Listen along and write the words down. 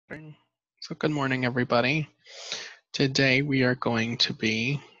So good morning, everybody. Today we are going to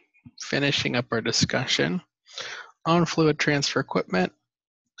be finishing up our discussion on fluid transfer equipment.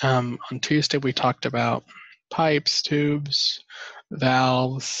 On Tuesday we talked about pipes, tubes,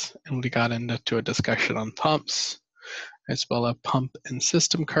 valves, and we got into a discussion on pumps as well as pump and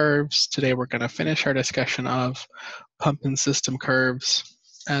system curves. Today we're going to finish our discussion of pump and system curves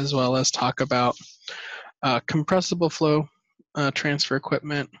as well as talk about compressible flow transfer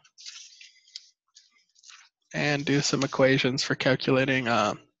equipment and do some equations for calculating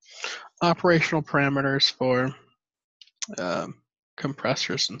operational parameters for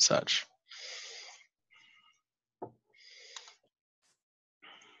compressors and such.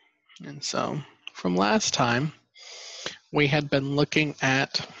 And so from last time, we had been looking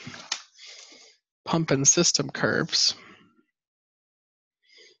at pump and system curves.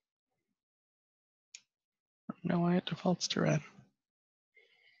 I don't know why it defaults to red.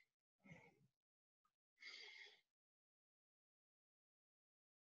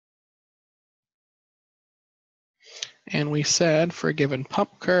 And we said for a given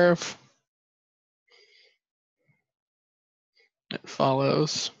pump curve, it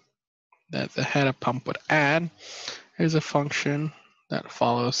follows that the head of pump would add is a function that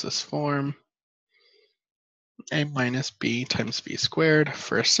follows this form, a minus b times b squared.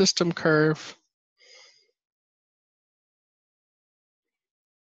 For a system curve,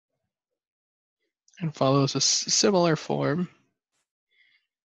 and follows a similar form,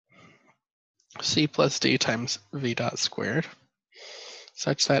 c plus d times v dot squared,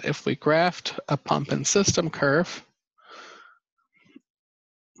 such that if we graphed a pump and system curve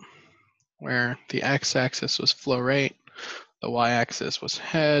where the x-axis was flow rate, the y-axis was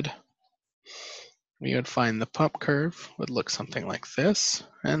head, we would find the pump curve would look something like this,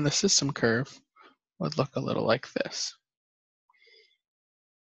 and the system curve would look a little like this.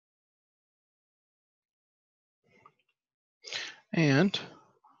 And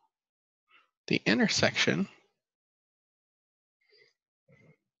the intersection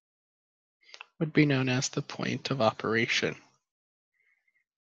would be known as the point of operation.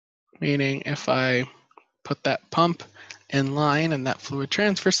 Meaning if I put that pump in line in that fluid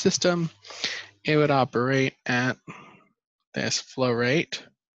transfer system, it would operate at this flow rate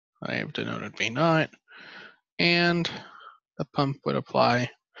I have denoted V naught, and the pump would apply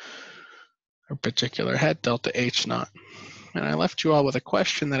a particular head, delta H naught. And I left you all with a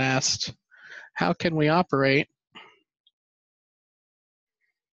question that asked, how can we operate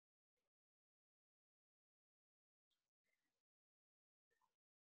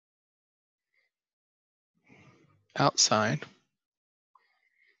outside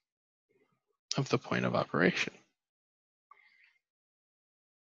of the point of operation?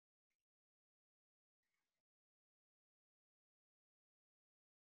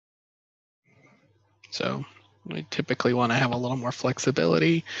 So we typically want to have a little more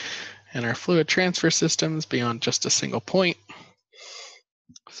flexibility in our fluid transfer systems beyond just a single point.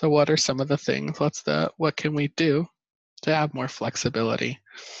 So what are some of the things? What can we do to have more flexibility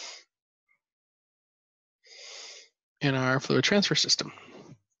in our fluid transfer system?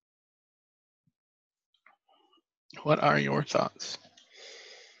 What are your thoughts?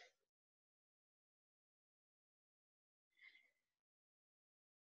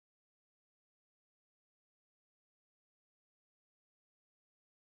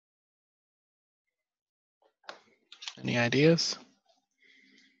 Any ideas?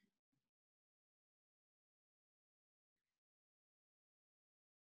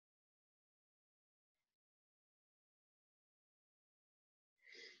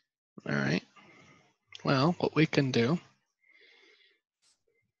 All right. Well, what we can do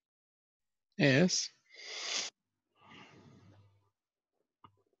is,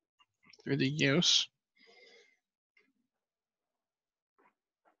 through the use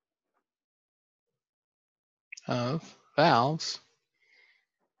of valves,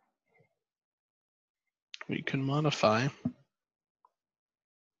 we can modify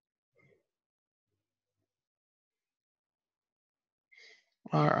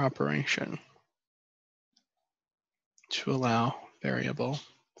our operation to allow variable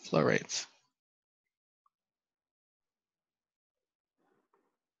flow rates.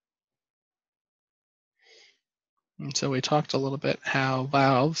 And so we talked a little bit how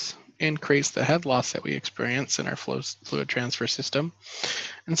valves increase the head loss that we experience in our fluid transfer system.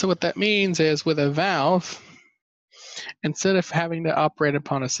 And so what that means is with a valve, instead of having to operate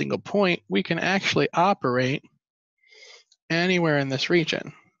upon a single point, we can actually operate anywhere in this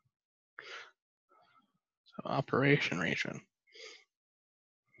region. So operation region.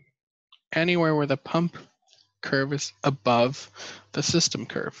 Anywhere where the pump curve is above the system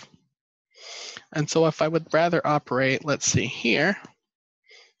curve. And so if I would rather operate, let's see here,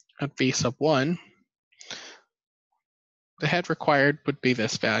 at V sub 1, the head required would be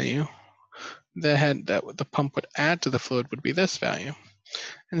this value. The head that the pump would add to the fluid would be this value.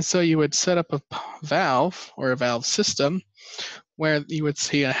 And so you would set up a valve or a valve system where you would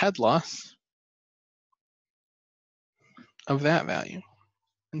see a head loss of that value.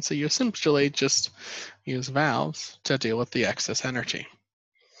 And so you essentially just use valves to deal with the excess energy.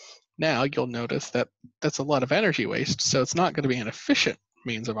 Now you'll notice that that's a lot of energy waste, so it's not going to be an efficient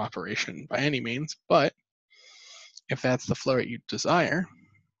means of operation by any means, but if that's the flow rate you desire,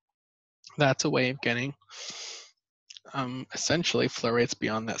 that's a way of getting essentially flow rates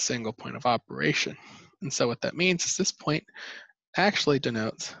beyond that single point of operation. And so what that means is this point actually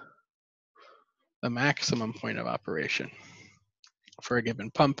denotes the maximum point of operation for a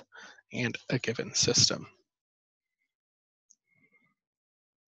given pump and a given system.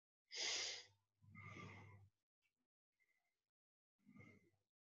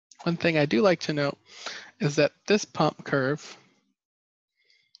 One thing I do like to note is that this pump curve,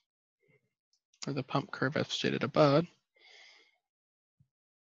 or the pump curve as stated above,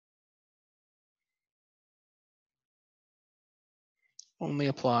 only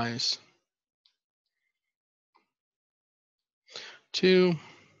applies to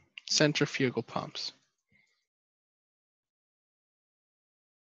centrifugal pumps.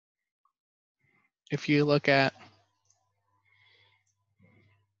 If you look at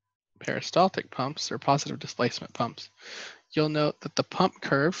peristaltic pumps or positive displacement pumps, you'll note that the pump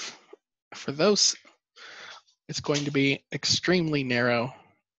curve for those is going to be extremely narrow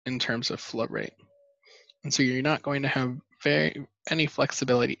in terms of flow rate. And so you're not going to have any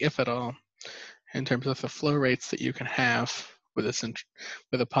flexibility, if at all, in terms of the flow rates that you can have with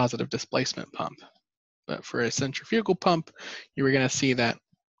a positive displacement pump. But for a centrifugal pump, you were going to see that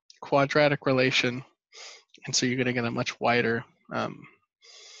quadratic relation, and so you're going to get a much wider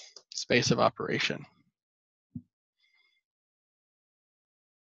space of operation.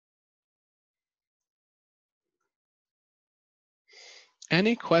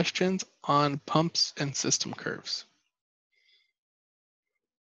 Any questions on pumps and system curves?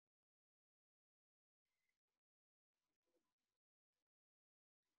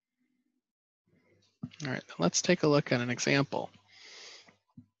 All right, let's take a look at an example.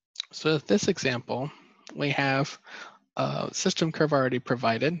 So this example, we have a system curve already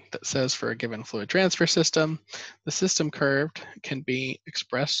provided that says for a given fluid transfer system, the system curve can be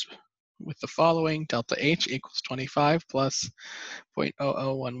expressed with the following: delta H equals 25 plus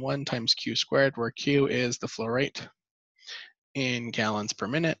 0.0011 times Q squared, where Q is the flow rate in gallons per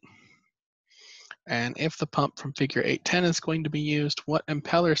minute. And if the pump from figure 810 is going to be used, what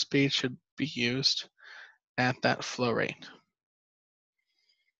impeller speed should be used at that flow rate?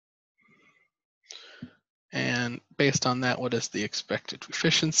 And based on that, what is the expected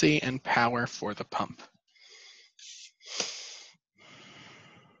efficiency and power for the pump?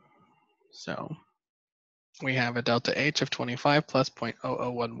 So we have a delta H of 25 plus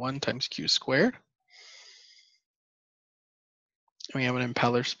 0.0011 times Q squared. We have an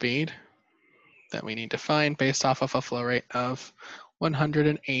impeller speed that we need to find based off of a flow rate of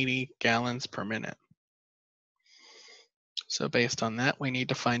 180 gallons per minute. So based on that, we need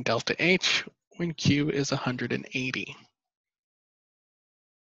to find delta H when Q is 180.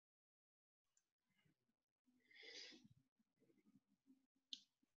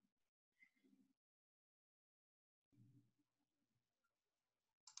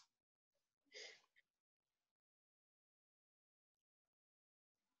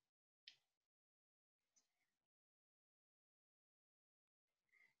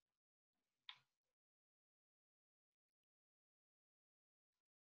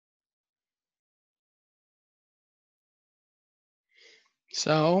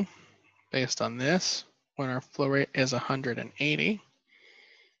 So based on this, when our flow rate is 180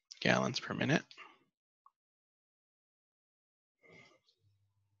 gallons per minute,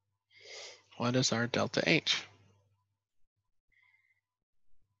 what is our delta H?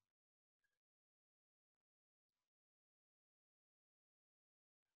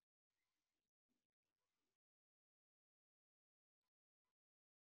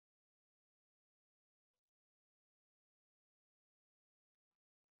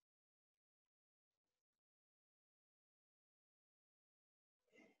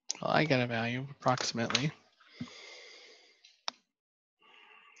 Well, I get a value of approximately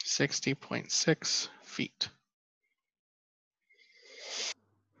 60.6 feet.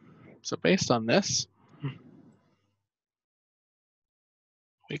 So based on this,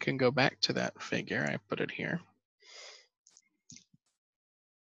 we can go back to that figure. I put it here.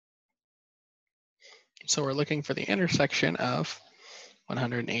 So we're looking for the intersection of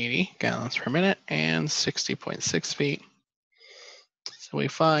 180 gallons per minute and 60.6 feet. So we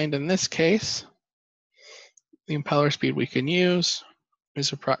find in this case, the impeller speed we can use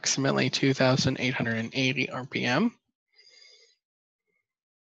is approximately 2,880 RPM.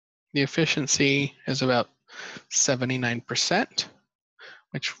 The efficiency is about 79%,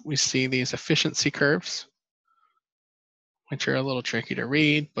 which we see these efficiency curves, which are a little tricky to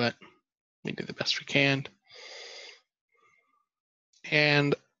read, but we do the best we can.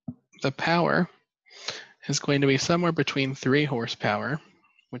 And the power is going to be somewhere between 3 horsepower,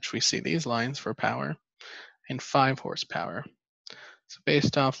 which we see these lines for power, and 5 horsepower. So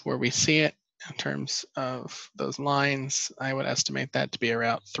based off where we see it in terms of those lines, I would estimate that to be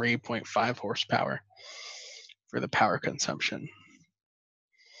around 3.5 horsepower for the power consumption.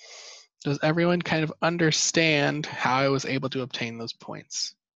 Does everyone kind of understand how I was able to obtain those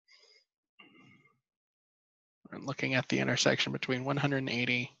points? We're looking at the intersection between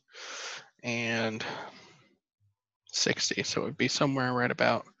 180 and 60, so it would be somewhere right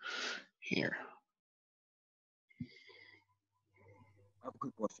about here. I have a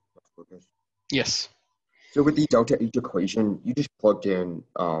quick question, Lucas. Yes. So with the delta H equation, you just plugged in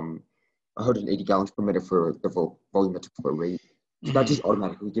 180 gallons per minute for the volumetric flow rate. So that just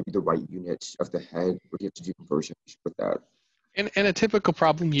automatically give you the right units of the head, or do you have to do conversions with that? In a typical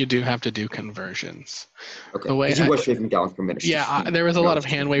problem, you do have to do conversions. Okay, The way because you went straight from gallons per minute to yeah, feet. there was a and lot that of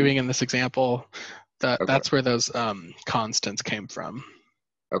was hand 2 feet. waving in this example. Okay. That's where those constants came from.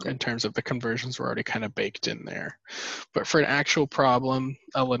 Okay. In terms of the conversions were already kind of baked in there. But for an actual problem,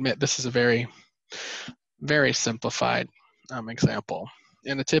 I'll admit this is a very, very simplified example.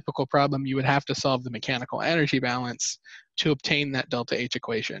 In a typical problem, you would have to solve the mechanical energy balance to obtain that delta H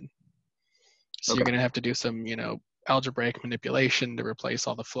equation. So you're going to have to do some, algebraic manipulation to replace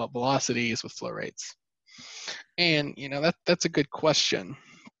all the flow velocities with flow rates. And that's a good question,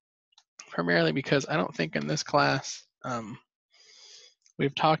 primarily because I don't think in this class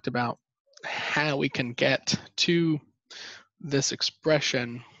we've talked about how we can get to this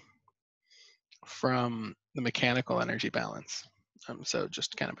expression from the mechanical energy balance. So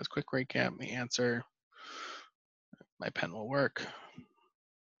just kind of a quick recap, the answer, my pen will work.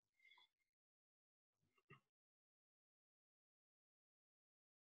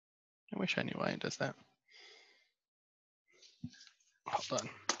 I wish I knew why it does that. Hold on,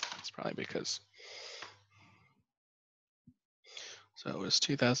 it's probably because, so it was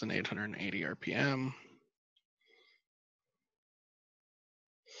 2,880 RPM.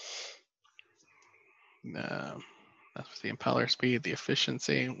 That was the impeller speed. The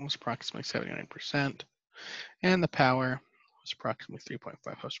efficiency was approximately 79%. And the power was approximately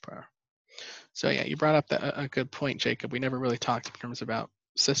 3.5 horsepower. So yeah, you brought up a good point, Jacob. We never really talked in terms about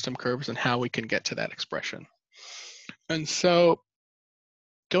system curves and how we can get to that expression. And so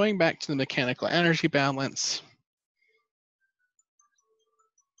going back to the mechanical energy balance,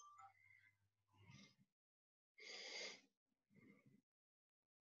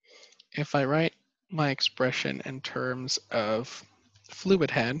 if I write my expression in terms of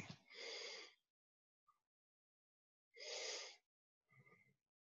fluid head,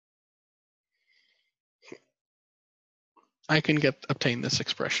 I can obtain this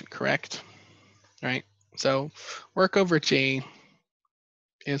expression, correct? Right? So work over G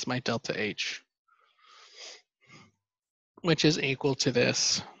is my delta H, which is equal to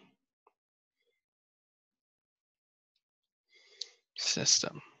this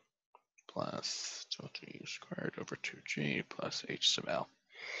system plus delta U squared over 2G plus H sub L.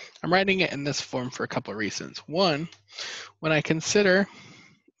 I'm writing it in this form for a couple of reasons. One, when I consider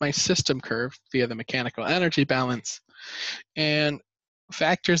my system curve via the mechanical energy balance and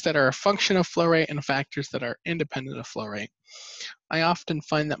factors that are a function of flow rate and factors that are independent of flow rate, I often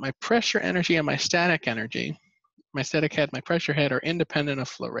find that my pressure energy and my static energy, my static head, my pressure head, are independent of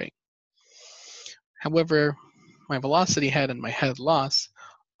flow rate. However, my velocity head and my head loss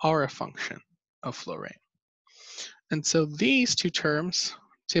are a function of flow rate. And so these two terms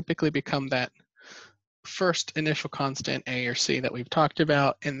typically become that first initial constant A or C that we've talked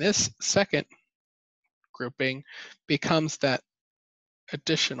about, and this second grouping becomes that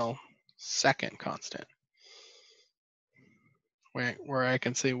additional second constant, where I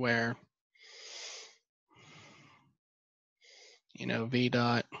can see where, V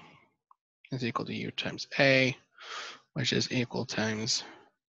dot is equal to U times A, which is equal times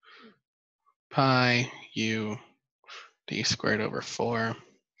pi U d squared over 4.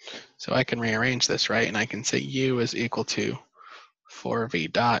 So I can rearrange this, right? And I can say U is equal to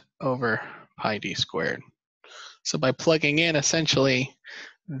 4V dot over pi d squared. So by plugging in essentially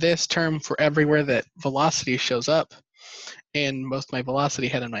this term for everywhere that velocity shows up in both my velocity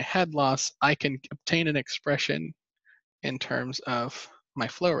head and my head loss, I can obtain an expression in terms of my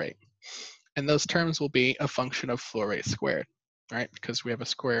flow rate. And those terms will be a function of flow rate squared, right? Because we have a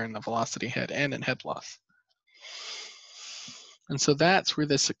square in the velocity head and in head loss. And so that's where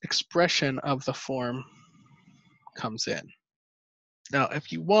this expression of the form comes in. Now,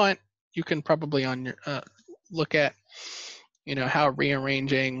 if you want, you can probably on your look at, how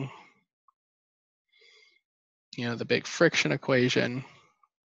rearranging, the big friction equation,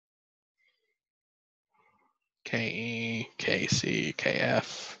 KE, KC,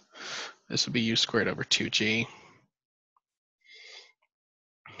 KF, this would be U squared over 2G,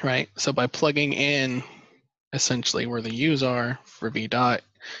 right? So by plugging in essentially where the U's are for V dot,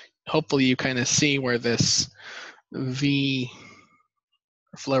 hopefully you kind of see where this V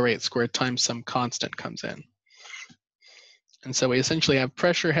flow rate squared times some constant comes in. And so we essentially have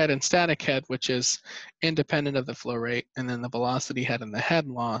pressure head and static head, which is independent of the flow rate, and then the velocity head and the head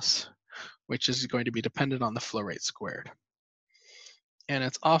loss, which is going to be dependent on the flow rate squared. And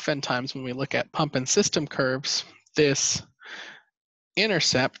it's oftentimes when we look at pump and system curves, this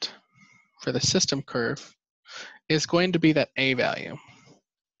intercept for the system curve is going to be that A value.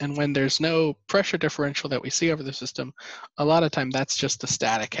 And when there's no pressure differential that we see over the system, a lot of time that's just the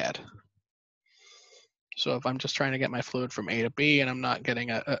static head. So if I'm just trying to get my fluid from A to B and I'm not getting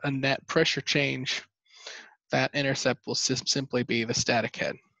a net pressure change, that intercept will simply be the static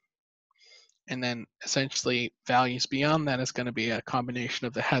head. And then essentially values beyond that is going to be a combination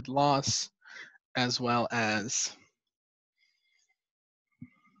of the head loss as well as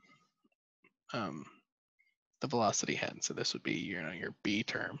the velocity head. So this would be your B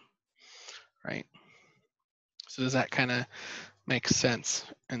term, right? So does that kind of make sense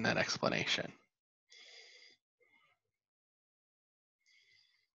in that explanation?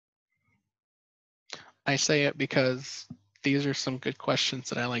 I say it because these are some good questions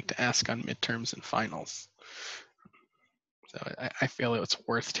that I like to ask on midterms and finals. So I feel it's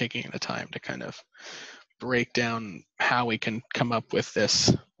worth taking the time to kind of break down how we can come up with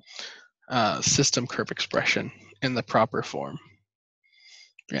this system curve expression in the proper form.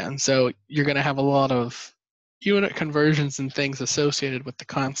 Yeah, and so you're going to have a lot of unit conversions and things associated with the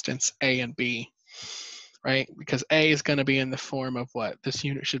constants A and B, right? Because A is going to be in the form of what? This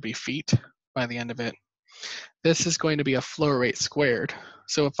unit should be feet by the end of it. This is going to be a flow rate squared.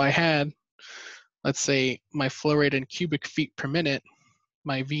 So if I had, let's say, my flow rate in cubic feet per minute,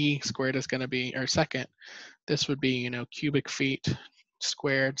 my V squared is going to be, or second, this would be, cubic feet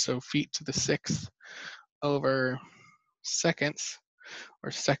squared, so feet to the sixth over seconds, or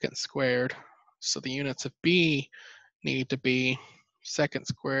second squared. So the units of B need to be second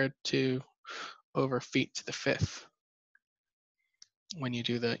squared to over feet to the fifth when you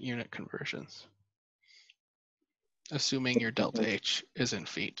do the unit conversions, assuming your delta H is in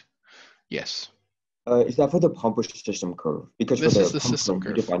feet. Yes. Is that for the pump or system curve? Because This for is the the pump system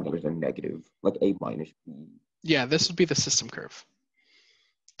curve, you curve. define that as a negative, like A minus B. Yeah, this would be the system curve.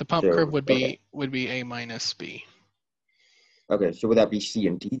 The pump So, curve would okay. be A minus B. Okay, so would that be C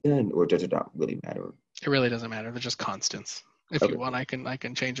and D then, or does it not really matter? It really doesn't matter. They're just constants. If you Okay, want, cool. I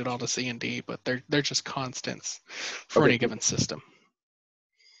can change it all to C and D, but they're just constants for Okay, any cool. given system.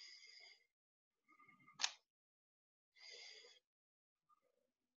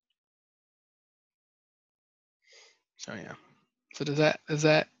 So yeah. So is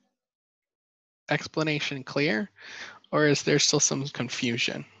that explanation clear, or is there still some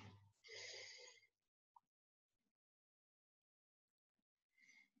confusion?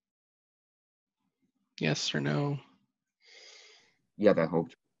 Yes or no? Yeah, that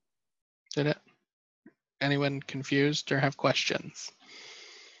helped. Did it? Anyone confused or have questions?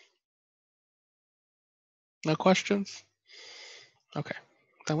 No questions? Okay,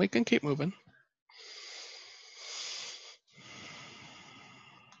 then we can keep moving.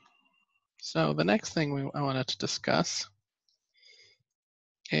 So the next thing I wanted to discuss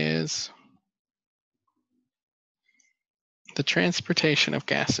is the transportation of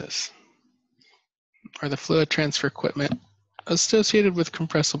gases, or the fluid transfer equipment associated with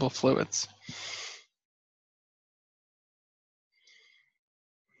compressible fluids.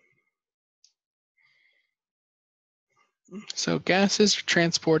 So gases are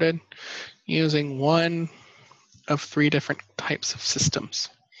transported using one of three different types of systems.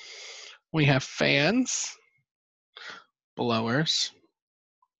 We have fans, blowers,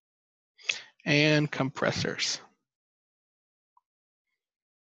 and compressors.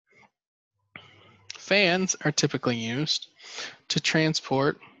 Fans are typically used to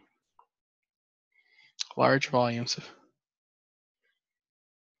transport large volumes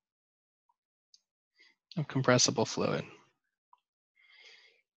of compressible fluid.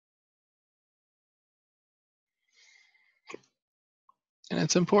 And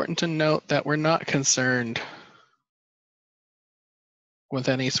it's important to note that we're not concerned with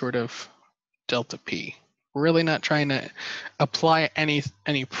any sort of delta P. We're really not trying to apply any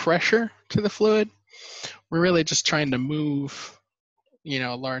pressure to the fluid. We're really just trying to move,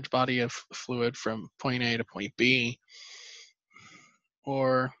 a large body of fluid from point A to point B,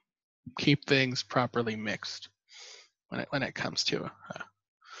 or keep things properly mixed when it comes to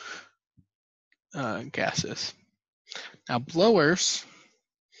gases. Now, blowers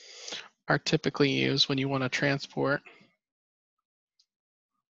are typically used when you want to transport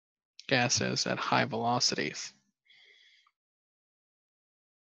gases at high velocities.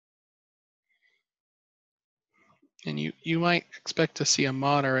 And you might expect to see a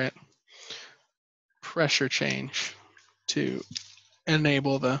moderate pressure change to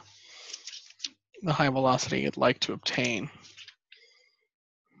enable the high velocity you'd like to obtain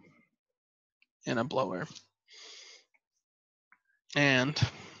in a blower. And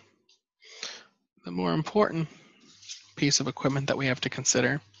the more important piece of equipment that we have to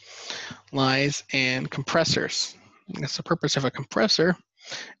consider lies in compressors. I guess the purpose of a compressor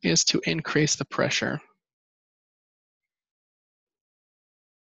is to increase the pressure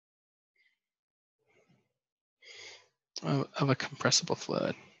of a compressible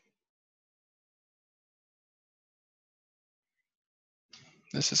fluid.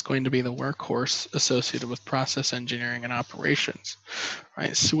 This is going to be the workhorse associated with process engineering and operations,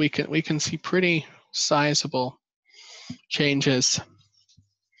 right? So we can see pretty sizable changes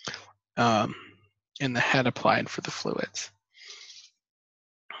in the head applied for the fluids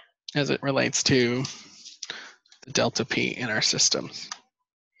as it relates to the delta P in our systems.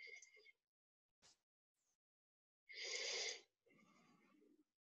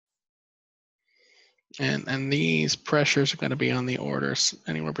 And these pressures are going to be on the orders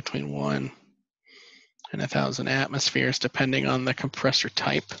anywhere between 1 and 1,000 atmospheres, depending on the compressor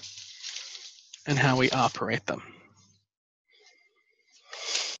type and how we operate them.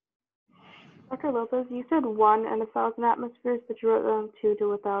 Dr. Lopez, you said 1 and 1,000 atmospheres, but you wrote down 2 to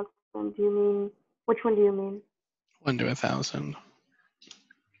 1,000. Do you mean, which one do you mean? 1 to 1,000.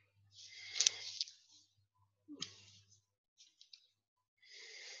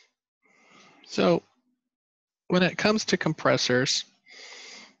 So when it comes to compressors,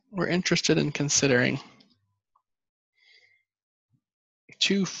 we're interested in considering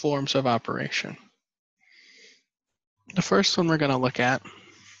 2 forms of operation. The first one we're going to look at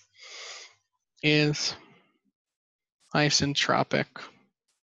is isentropic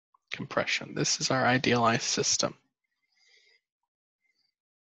compression. This is our idealized system.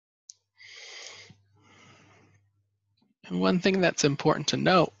 And one thing that's important to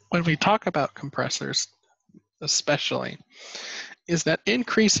note when we talk about compressors, especially, is that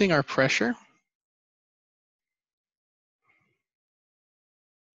increasing our pressure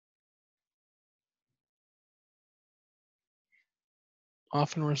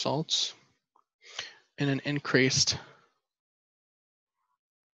often results in an increased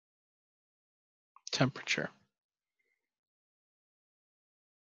temperature.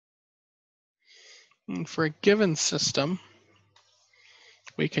 And for a given system,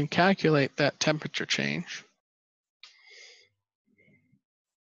 we can calculate that temperature change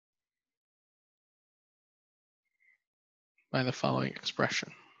by the following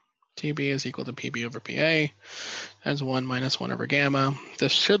expression. TB is equal to PB over PA times 1 minus 1 over gamma.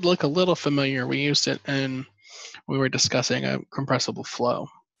 This should look a little familiar. We used it when we were discussing a compressible flow.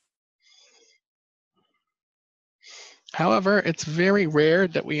 However, it's very rare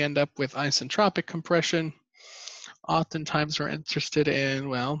that we end up with isentropic compression. Oftentimes we're interested in,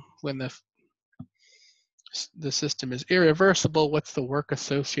 well, when the system is irreversible, what's the work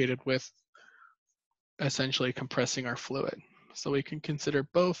associated with essentially compressing our fluid? So we can consider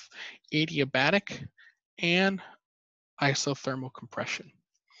both adiabatic and isothermal compression.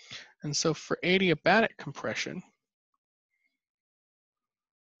 And so for adiabatic compression,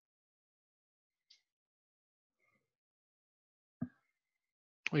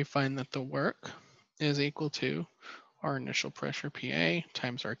 we find that the work is equal to our initial pressure PA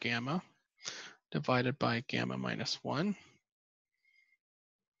times our gamma divided by gamma minus 1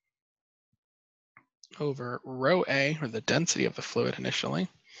 over rho A, or the density of the fluid initially,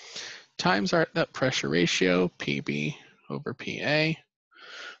 times that pressure ratio, PB over PA,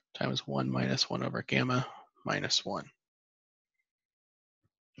 times 1 minus 1 over gamma minus 1.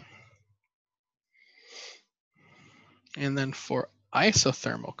 And then for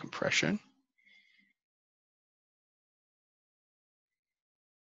isothermal compression,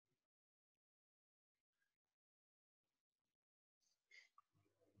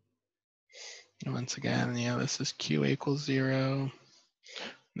 And once again, yeah, this is Q equals 0.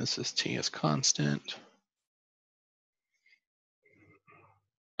 This is T is constant.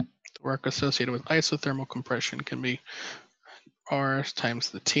 The work associated with isothermal compression can be R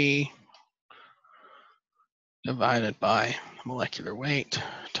times the T divided by molecular weight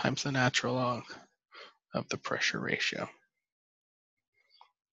times the natural log of the pressure ratio.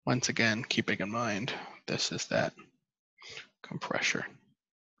 Once again, keeping in mind, this is that compression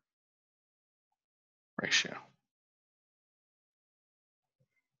ratio.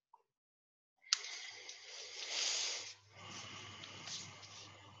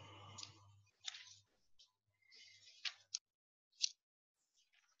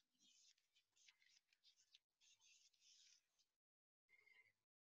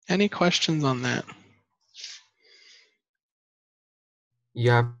 Any questions on that?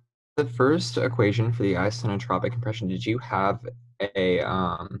 Yeah, the first equation for the isonotropic compression, did you have a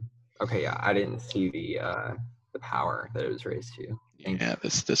okay, yeah, I didn't see the power that it was raised to. Yeah,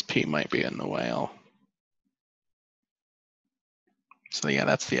 this P might be in the way. So yeah,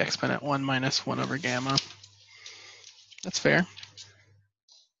 that's the exponent 1 minus 1 over gamma. That's fair.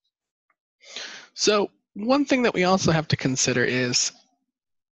 So one thing that we also have to consider is,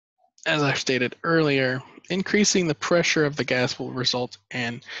 as I stated earlier, increasing the pressure of the gas will result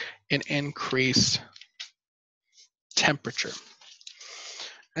in an increased temperature.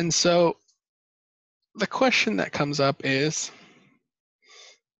 And so the question that comes up is,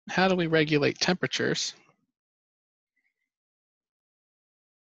 how do we regulate temperatures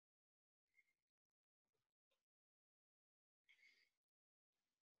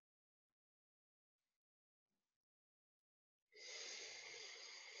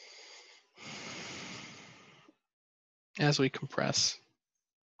as we compress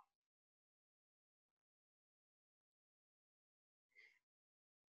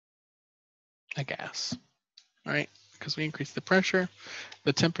a gas? All right, because we increase the pressure,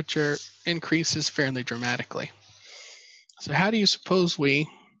 the temperature increases fairly dramatically. So how do you suppose we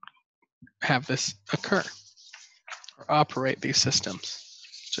have this occur or operate these systems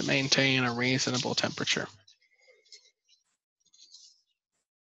to maintain a reasonable temperature?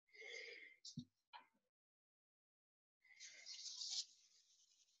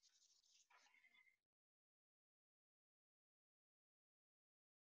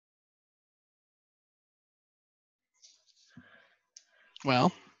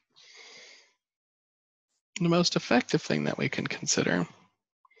 Well, the most effective thing that we can consider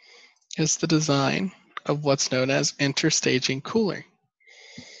is the design of what's known as interstaging cooling.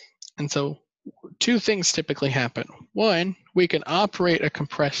 And so two things typically happen. One, we can operate a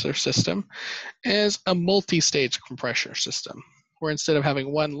compressor system as a multi-stage compressor system, where instead of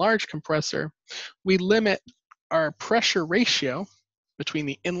having one large compressor, we limit our pressure ratio between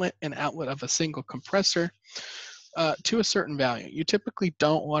the inlet and outlet of a single compressor to a certain value. You typically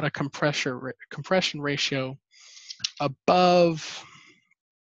don't want a compression ratio above,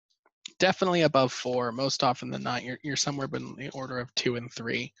 definitely above 4. Most often than not, you're somewhere in the order of 2 and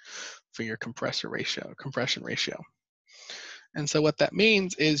 3 for your compression ratio. And so what that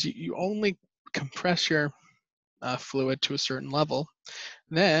means is you only compress your fluid to a certain level.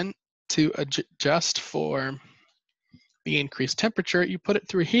 Then to adjust for the increased temperature, you put it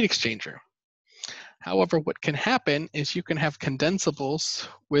through a heat exchanger. However, what can happen is you can have condensables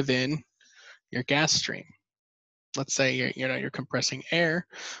within your gas stream. Let's say you're compressing air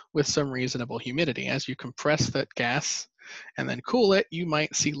with some reasonable humidity. As you compress that gas and then cool it, you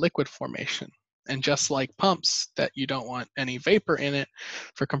might see liquid formation. And just like pumps that you don't want any vapor in it,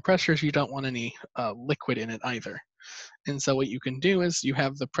 for compressors you don't want any liquid in it either. And so what you can do is you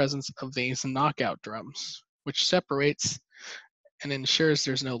have the presence of these knockout drums, which separates and ensures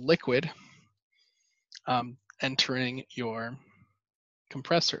there's no liquid entering your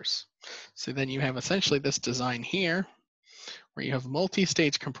compressors. So then you have essentially this design here where you have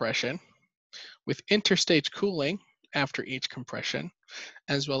multi-stage compression with interstage cooling after each compression,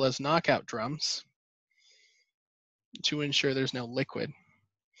 as well as knockout drums to ensure there's no liquid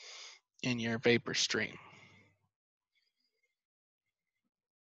in your vapor stream.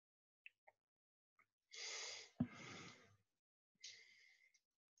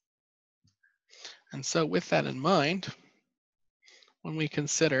 And so with that in mind, when we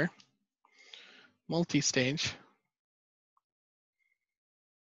consider multi-stage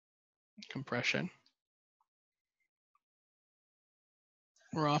compression,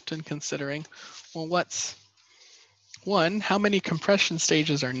 we're often considering, well, how many compression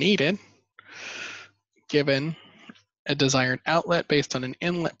stages are needed given a desired outlet based on an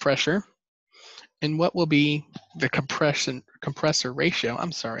inlet pressure, and what will be the compressor ratio?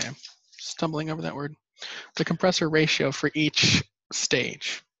 I'm sorry, stumbling over that word. The compressor ratio for each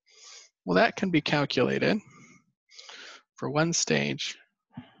stage. Well, that can be calculated for one stage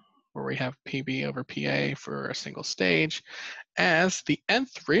where we have PB over PA for a single stage as the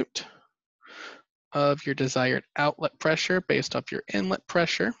nth root of your desired outlet pressure based off your inlet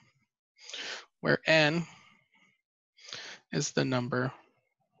pressure, where N is the number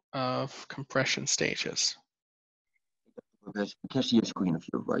of compression stages. I can't see your screen if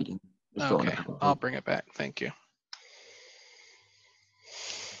you're writing. Just drawing a Okay, couple I'll points. bring it back. Thank you.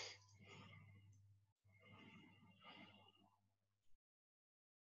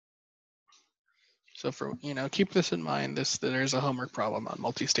 So for, keep this in mind, there's a homework problem on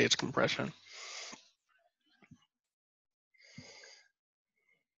multi-stage compression.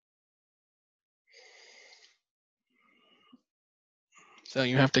 So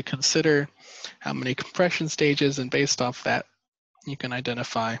you have to consider how many compression stages, and based off that, you can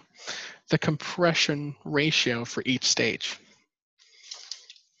identify the compression ratio for each stage.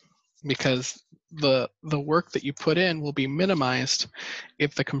 Because the work that you put in will be minimized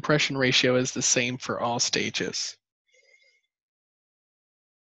if the compression ratio is the same for all stages.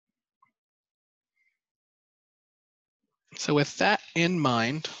 So with that in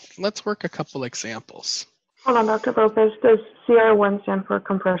mind, let's work a couple examples. Hold on, Dr. Lopez. Does CR1 stand for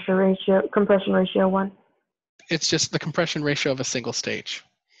compression ratio 1? It's just the compression ratio of a single stage.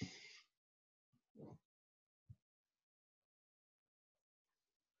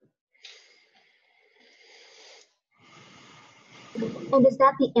 And is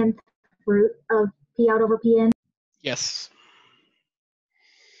that the nth root of P out over Pn? Yes.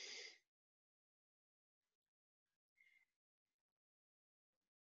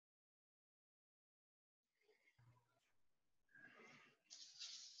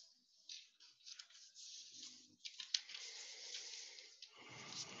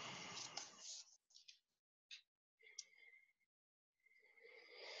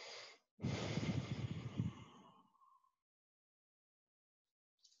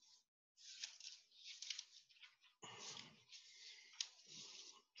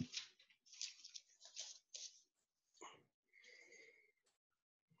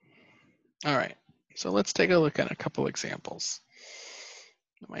 All right, so let's take a look at a couple examples.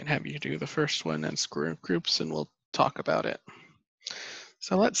 I might have you do the first one and screw groups, and we'll talk about it.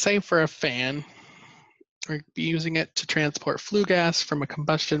 So let's say for a fan, we're using it to transport flue gas from a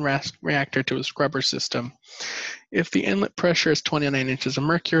combustion reactor to a scrubber system. If the inlet pressure is 29 inches of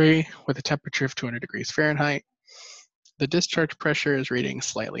mercury with a temperature of 200 degrees Fahrenheit, the discharge pressure is reading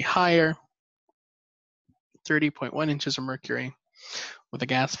slightly higher, 30.1 inches of mercury, with a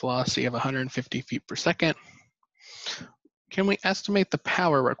gas velocity of 150 feet per second. Can we estimate the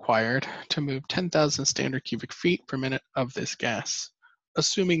power required to move 10,000 standard cubic feet per minute of this gas,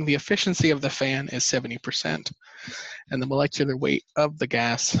 assuming the efficiency of the fan is 70% and the molecular weight of the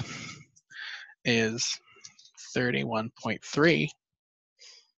gas is 31.3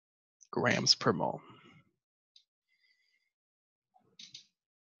 grams per mole?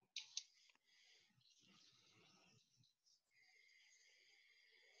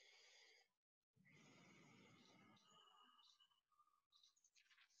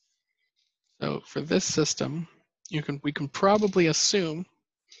 So for this system, we can probably assume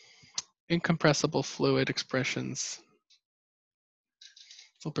incompressible fluid expressions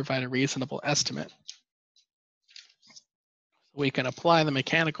will provide a reasonable estimate. We can apply the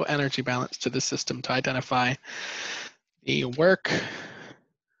mechanical energy balance to the system to identify the work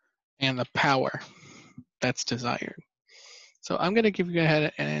and the power that's desired. So I'm going to give you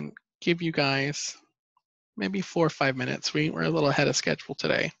ahead and give you guys maybe 4 or 5 minutes. We're a little ahead of schedule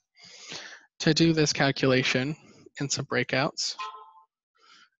today to do this calculation in some breakouts.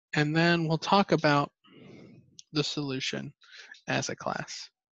 And then we'll talk about the solution as a class.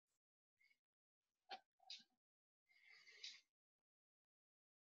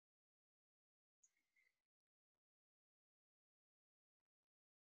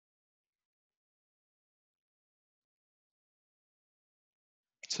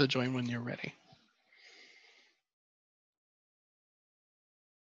 So join when you're ready.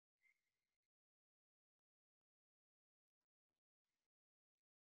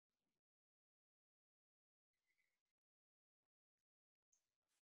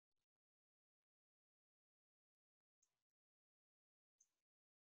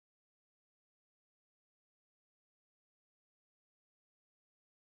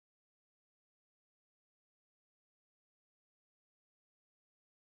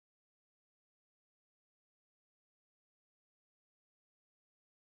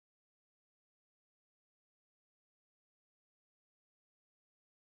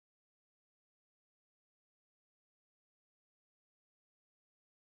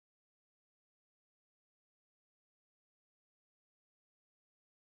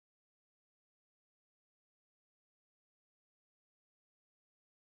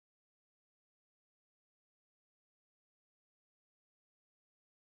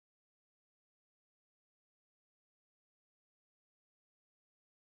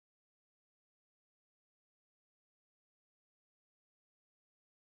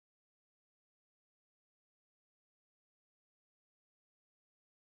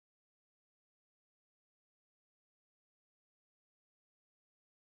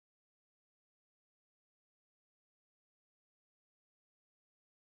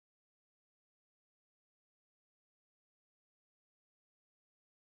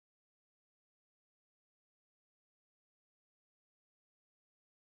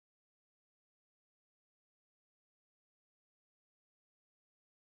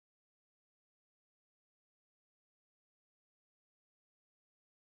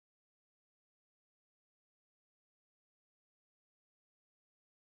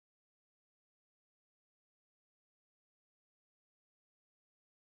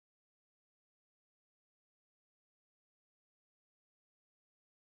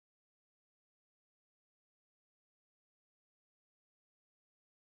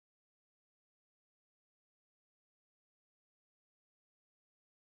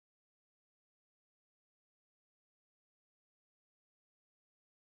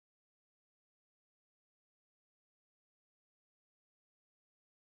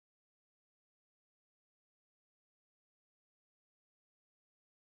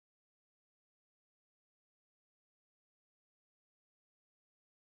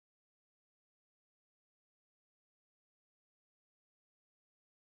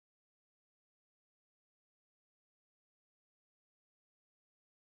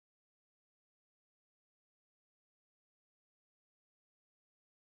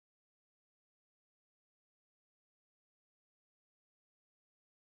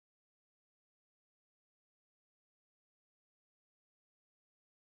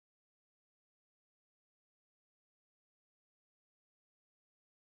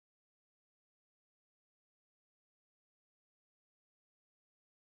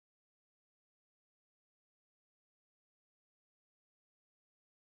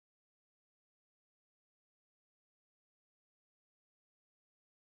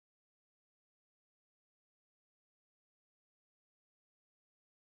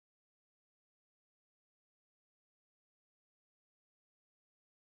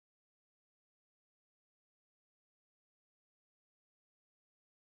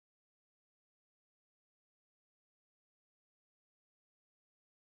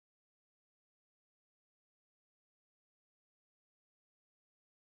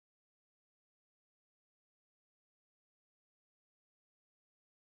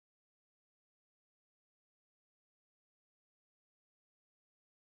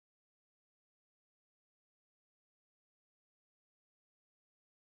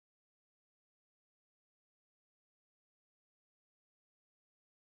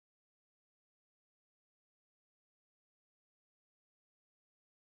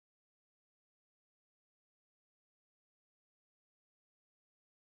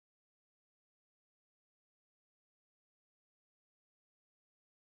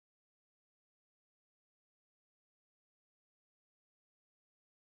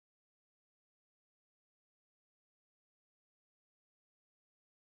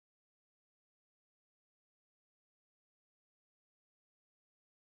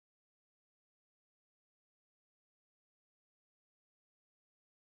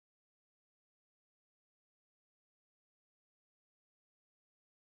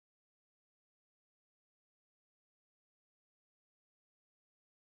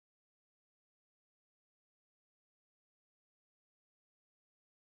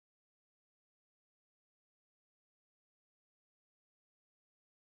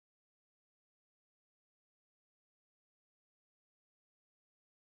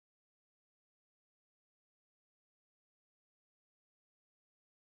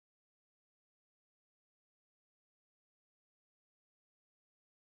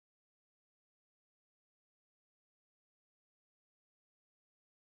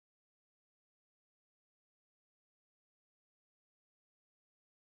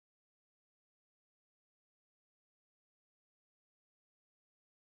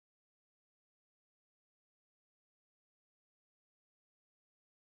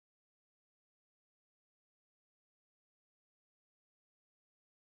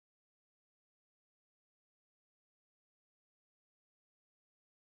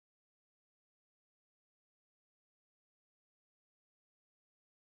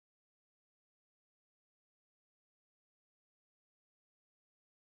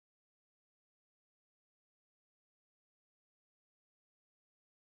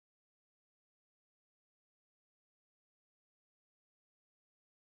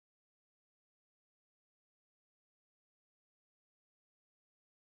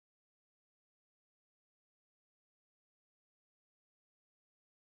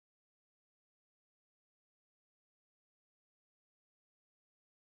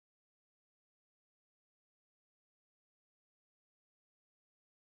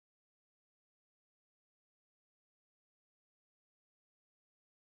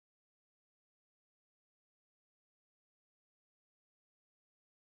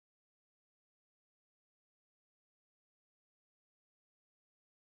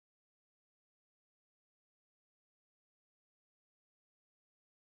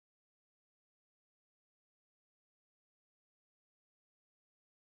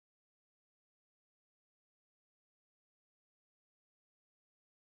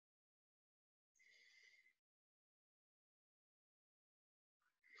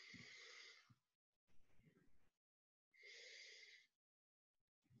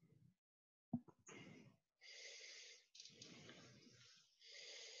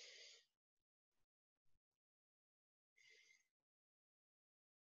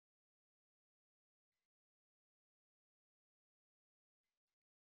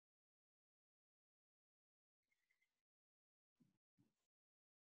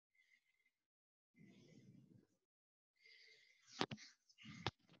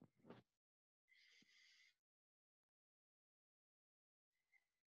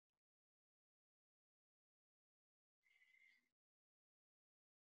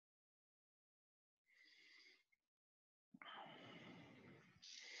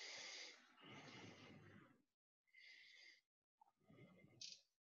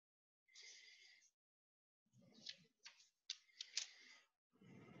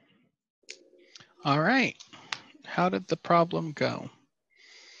 All right. How did the problem go?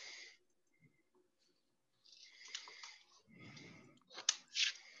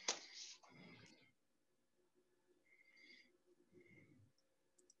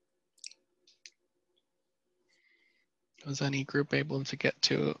 Was any group able to get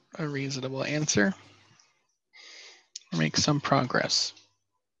to a reasonable answer or make some progress?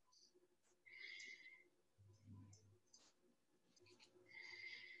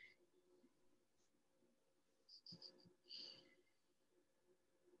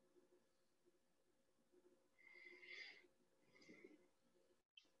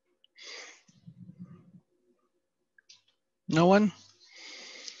 No one?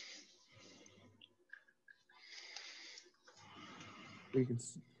 Can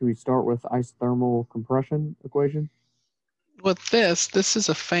we start with isothermal compression equation? With this is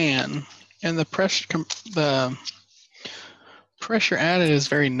a fan, and the pressure added is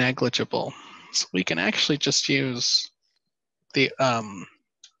very negligible. So we can actually just use the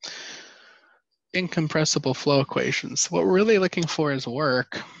incompressible flow equations. What we're really looking for is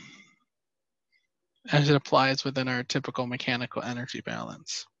work as it applies within our typical mechanical energy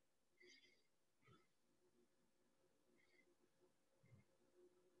balance.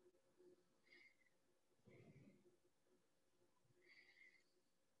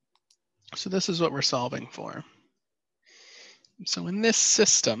 So this is what we're solving for. So in this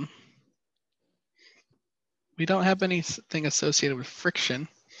system, we don't have anything associated with friction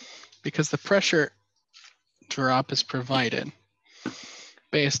because the pressure drop is provided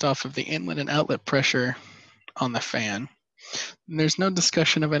based off of the inlet and outlet pressure on the fan. And there's no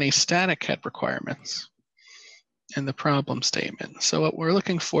discussion of any static head requirements in the problem statement. So what we're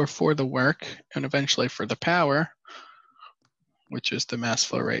looking for the work and eventually for the power, which is the mass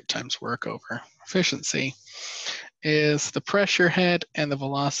flow rate times work over efficiency, is the pressure head and the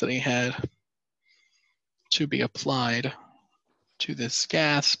velocity head to be applied to this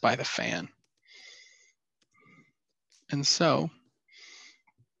gas by the fan. And so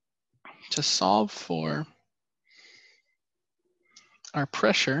to solve for our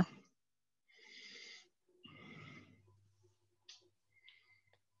pressure,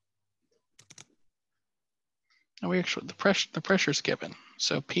 we actually, the pressure is given.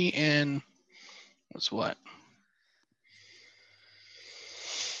 So Pn was what?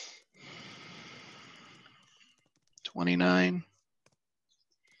 "29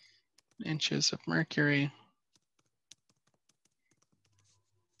 inches of mercury."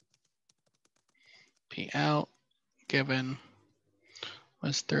 P out given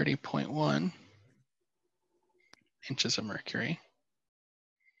was 30.1 inches of mercury.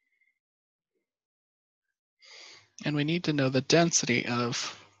 And we need to know the density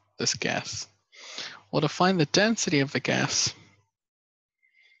of this gas. Well, to find the density of the gas,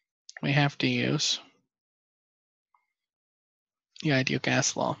 we have to use the ideal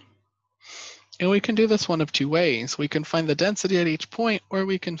gas law. And we can do this one of two ways. We can find the density at each point, or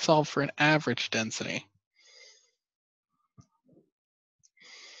we can solve for an average density.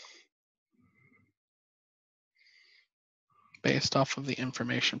 Based off of the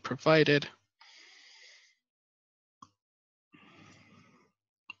information provided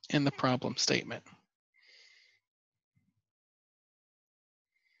in the problem statement.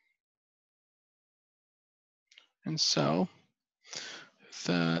 And so,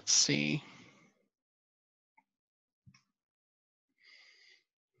 let's see.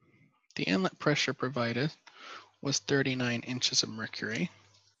 The inlet pressure provided was 39 inches of mercury,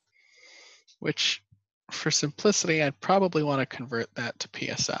 which for simplicity, I'd probably want to convert that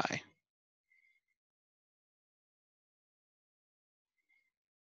to PSI.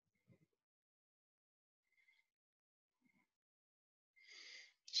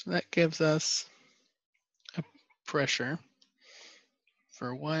 So that gives us a pressure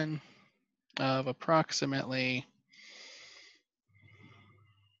for one of approximately,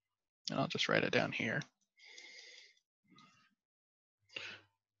 and I'll just write it down here,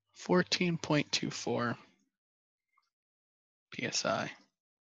 14.24 PSI.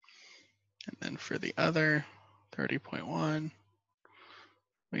 And then for the other 30.1,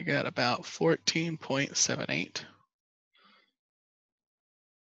 we got about 14.78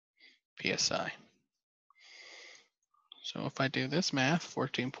 PSI. So if I do this math,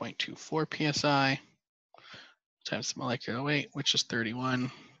 14.24 PSI times the molecular weight, which is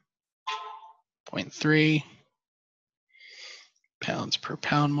 31.3 pounds per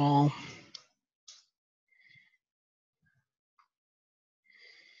pound mole,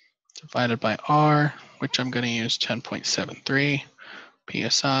 divided by R, which I'm going to use 10.73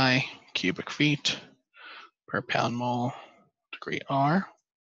 PSI cubic feet per pound mole degree R,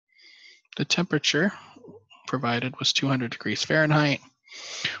 The temperature provided was 200 degrees Fahrenheit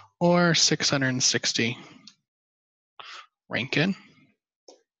or 660 Rankine.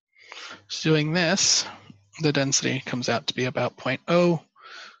 So doing this, the density comes out to be about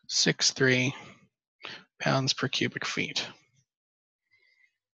 0.063 pounds per cubic feet.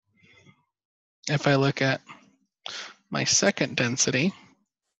 If I look at my second density,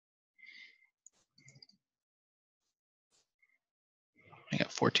 I got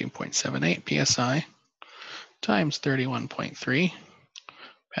 14.78 psi times 31.3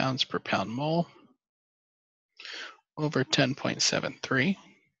 pounds per pound mole over 10.73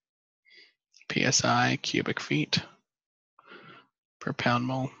 psi cubic feet per pound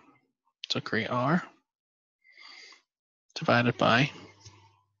mole, so create R, divided by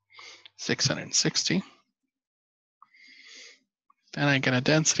 660. Then I get a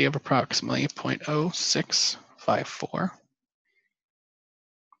density of approximately 0.0654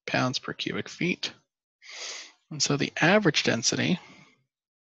 pounds per cubic feet. And so the average density,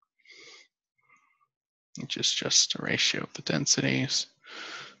 which is just a ratio of the densities,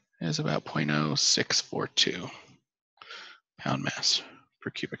 is about 0.0642 pound mass per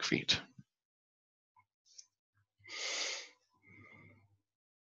cubic feet.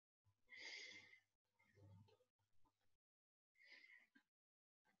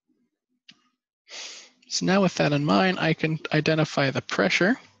 So now with that in mind, I can identify the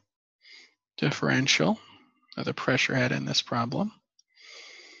pressure differential, or the pressure head in this problem,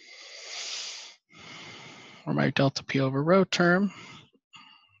 or my delta P over rho term.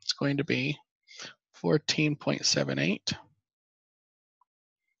 It's going to be 14.78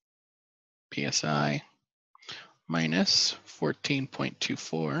 psi minus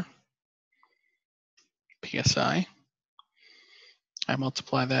 14.24 psi. I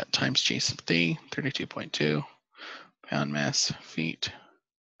multiply that times G sub D, 32.2 pound mass feet.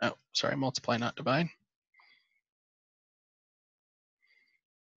 Oh, sorry, multiply, not divide.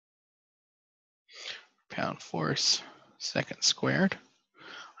 Pound force second squared.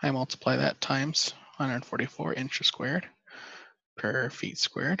 I multiply that times 144 inches squared per feet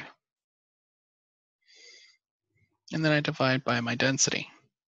squared. And then I divide by my density,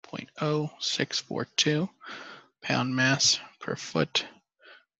 0.0642 pound mass per foot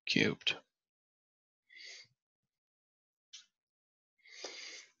cubed.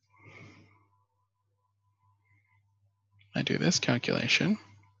 I do this calculation.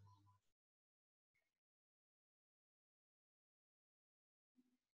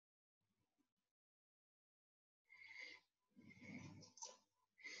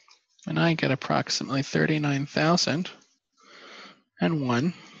 And I get approximately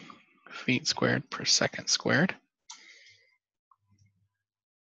 39,001 feet squared per second squared.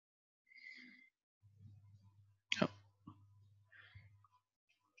 Oh.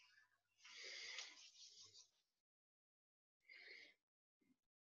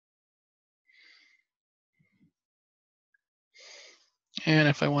 And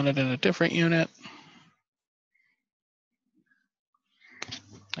if I wanted in a different unit,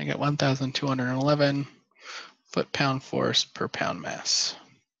 I get 1,211 foot-pound force per pound mass,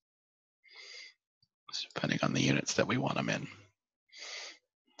 depending on the units that we want them in.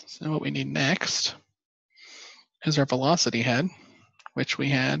 So what we need next is our velocity head, which we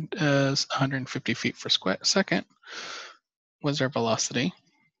had as 150 feet per second was our velocity.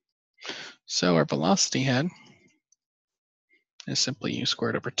 So our velocity head is simply u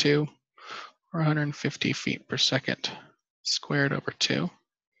squared over 2, or 150 feet per second squared over 2.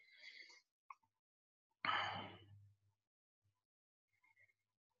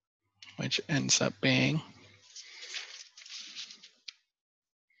 Which ends up being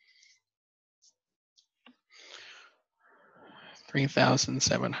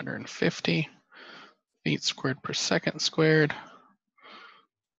 3,750 feet squared per second squared,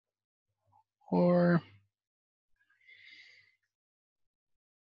 or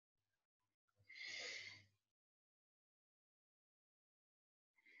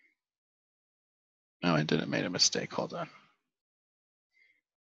no, I didn't make a mistake. Hold on.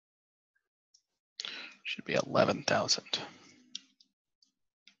 Should be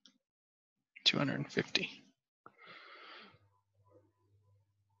 11,250.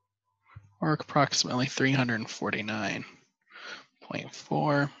 Or approximately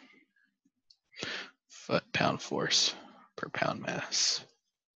 349.4 foot-pound force per pound mass.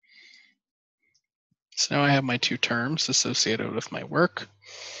 So now I have my two terms associated with my work.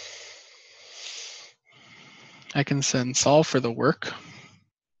 I can then solve for the work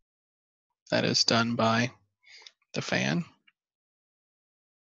that is done by the fan,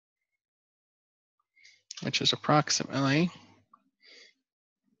 which is approximately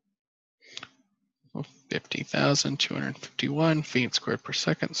 50,251 feet squared per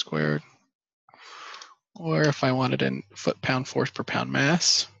second squared. Or if I wanted in foot-pound force per pound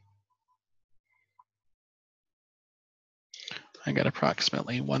mass, I got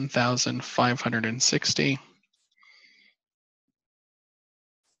approximately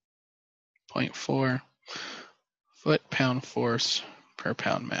 1,560.4 foot-pound force per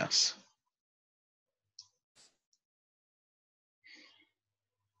pound mass.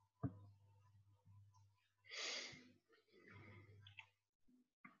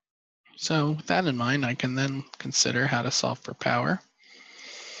 So with that in mind, I can then consider how to solve for power.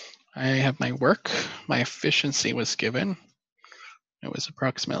 I have my work, my efficiency was given. It was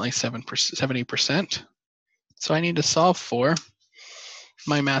approximately 70%. So I need to solve for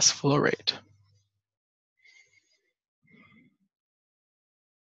my mass flow rate.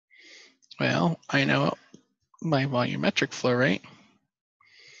 Well, I know my volumetric flow rate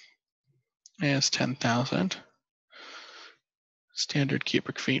is 10,000 standard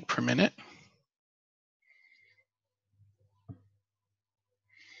cubic feet per minute.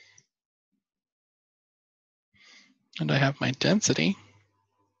 And I have my density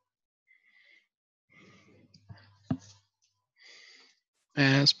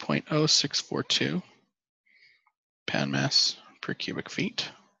as 0.0642 pound mass per cubic feet.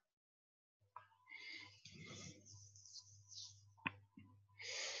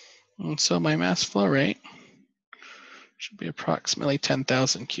 And so my mass flow rate should be approximately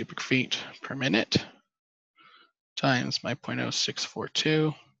 10,000 cubic feet per minute times my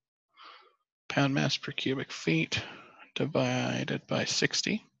 0.0642 pound mass per cubic feet divided by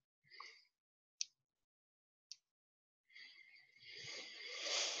 60.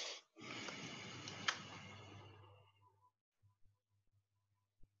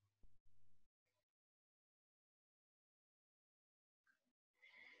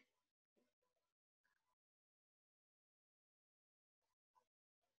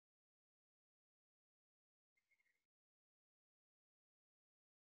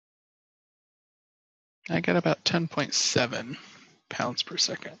 I get about 10.7 pounds per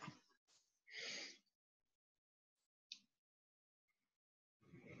second.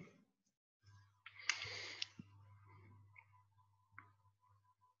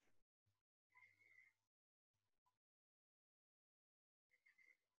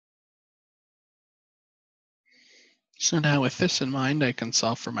 So now with this in mind, I can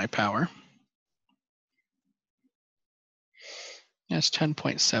solve for my power. That's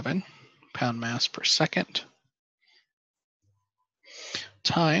 10.7 pound mass per second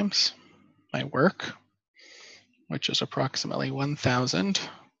times my work, which is approximately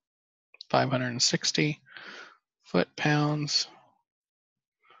 1,560 foot-pounds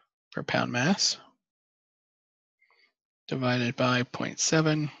per pound mass, divided by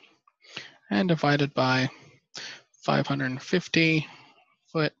 0.7 and divided by 550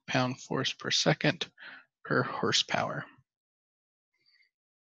 foot-pound force per second per horsepower.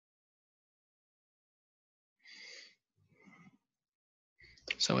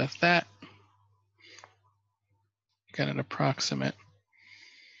 So with that, you got an approximate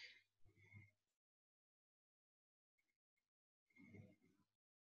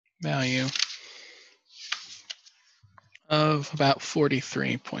value of about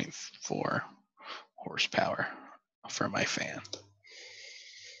 43.4 horsepower for my fan.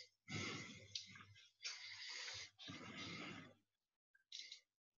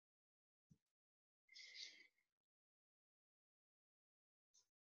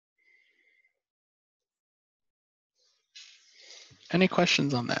 Any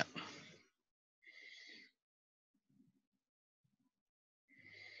questions on that?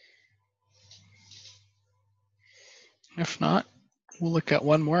 If not, we'll look at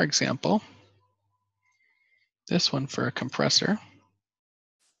one more example. This one for a compressor.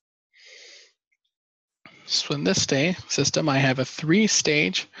 So in this system, I have a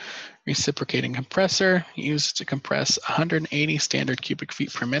 3-stage reciprocating compressor used to compress 180 standard cubic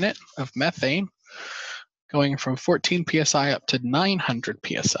feet per minute of methane, going from 14 psi up to 900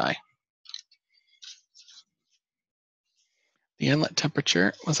 psi. The inlet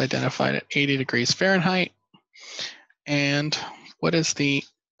temperature was identified at 80 degrees Fahrenheit. And what is the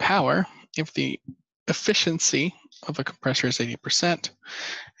power if the efficiency of a compressor is 80%?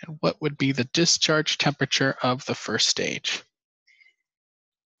 And what would be the discharge temperature of the first stage?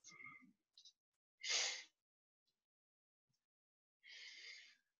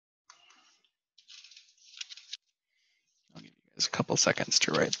 I'll give you guys a couple seconds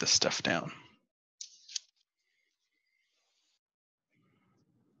to write this stuff down.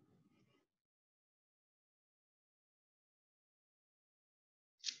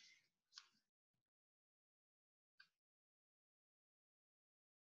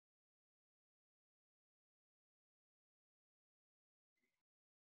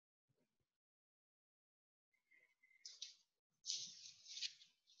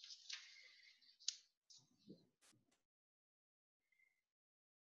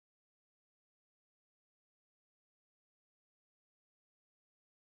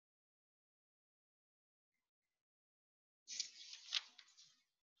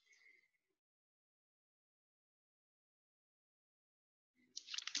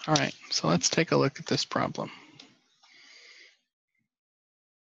 All right, so let's take a look at this problem.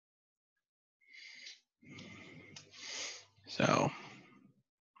 So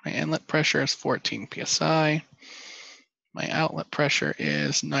my inlet pressure is 14 psi. My outlet pressure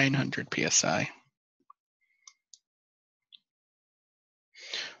is 900 psi.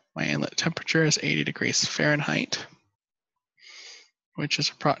 My inlet temperature is 80 degrees Fahrenheit, which is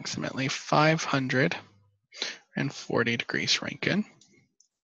approximately 540 degrees Rankine.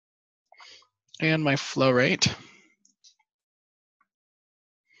 And my flow rate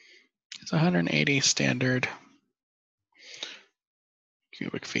is 180 standard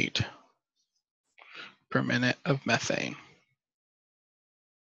cubic feet per minute of methane.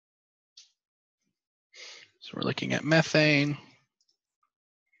 So we're looking at methane.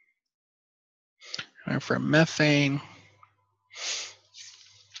 And for methane,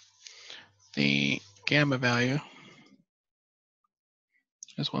 the gamma value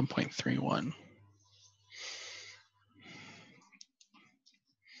is 1.31.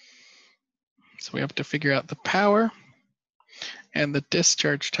 So we have to figure out the power and the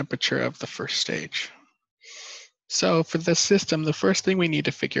discharge temperature of the first stage. So for this system, the first thing we need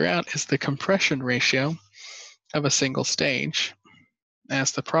to figure out is the compression ratio of a single stage,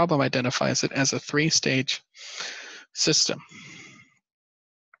 as the problem identifies it as a 3-stage system.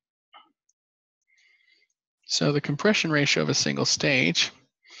 So the compression ratio of a single stage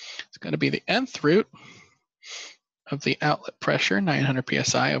is going to be the nth root of the outlet pressure, 900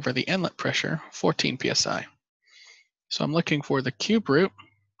 psi, over the inlet pressure, 14 psi. So I'm looking for the cube root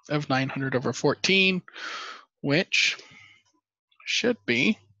of 900 over 14, which should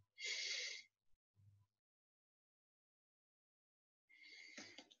be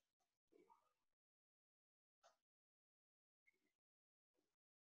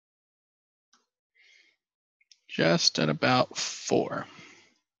just at about 4.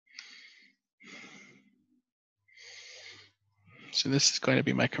 So this is going to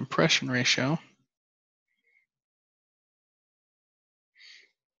be my compression ratio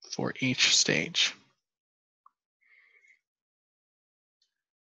for each stage.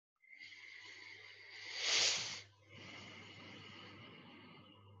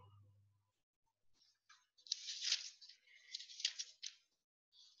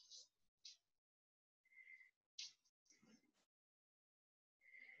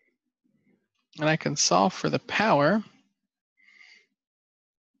 And I can solve for the power.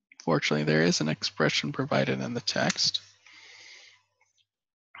 Fortunately, there is an expression provided in the text.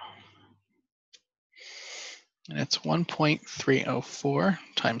 And it's 1.304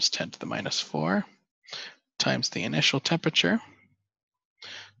 times 10 to the minus 4 times the initial temperature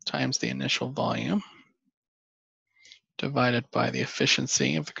times the initial volume divided by the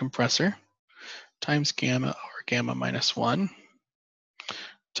efficiency of the compressor times gamma over gamma minus 1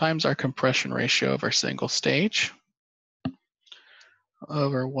 times our compression ratio of our single stage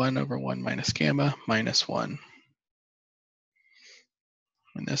over 1 minus gamma minus 1.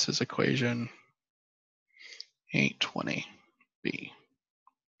 And this is equation 820b,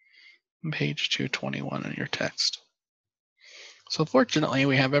 page 221 in your text. So fortunately,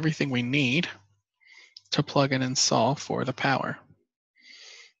 we have everything we need to plug in and solve for the power.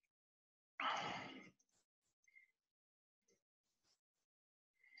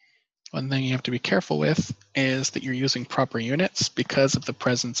 One thing you have to be careful with is that you're using proper units because of the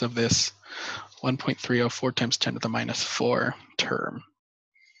presence of this 1.304 times 10 to the minus 4 term.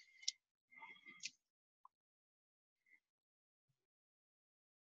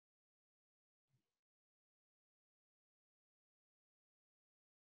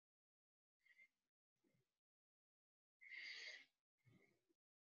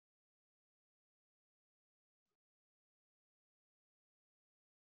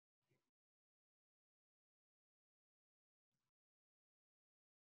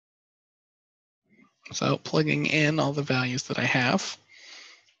 So plugging in all the values that I have,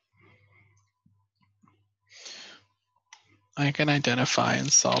 I can identify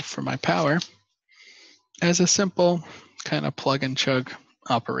and solve for my power as a simple kind of plug and chug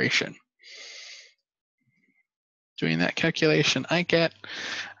operation. Doing that calculation, I get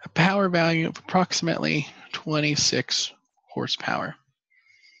a power value of approximately 26 horsepower.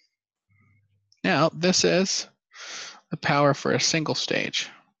 Now, this is the power for a single stage.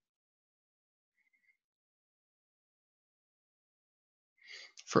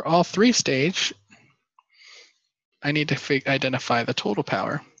 For all 3 stage, I need to identify the total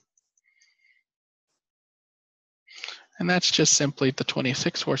power. And that's just simply the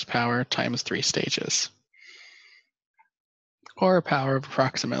 26 horsepower times 3 stages, or a power of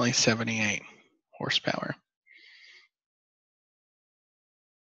approximately 78 horsepower.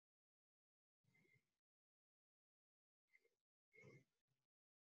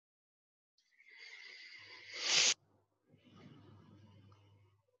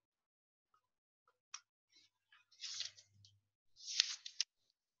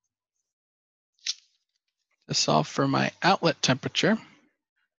 To solve for my outlet temperature,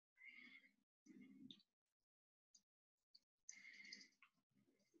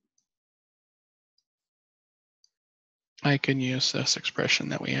 I can use this expression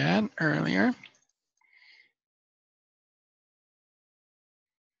that we had earlier.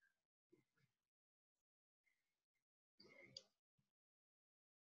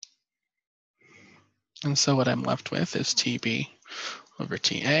 And so what I'm left with is TB over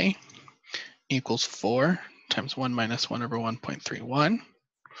TA equals 4 times 1 minus 1 over 1.31,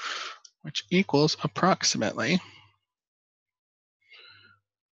 which equals approximately,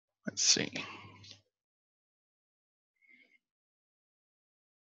 let's see,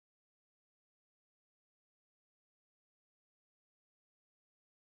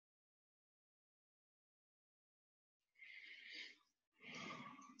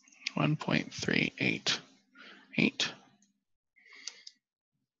 1.388.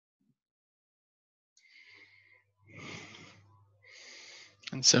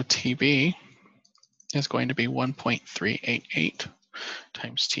 And so TB is going to be 1.388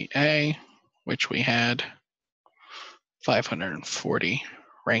 times TA, which we had 540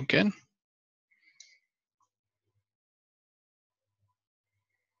 Rankine.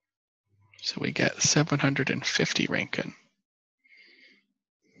 So we get 750 Rankine,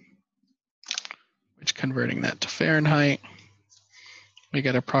 which converting that to Fahrenheit, we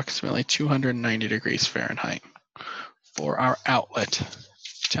get approximately 290 degrees Fahrenheit for our outlet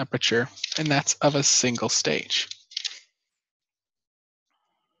temperature, and that's of a single stage.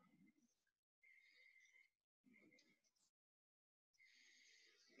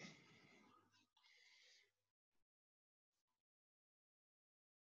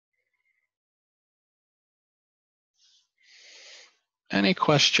 Any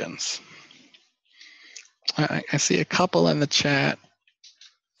questions? I see a couple in the chat.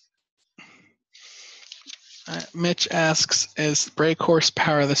 Mitch asks, is brake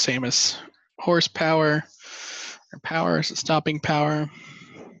horsepower the same as horsepower? Or power is stopping power?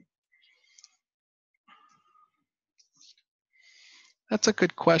 That's a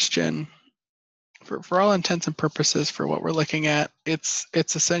good question. For all intents and purposes, for what we're looking at, it's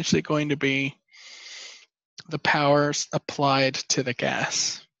essentially going to be the powers applied to the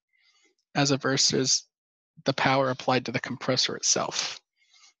gas as versus the power applied to the compressor itself.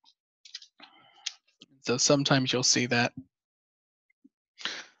 So sometimes you'll see that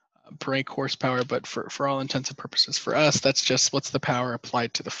brake horsepower, but for all intents and purposes, for us, that's just what's the power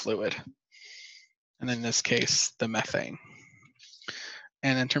applied to the fluid. And in this case, the methane.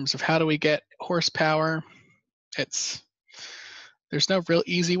 And in terms of how do we get horsepower, there's no real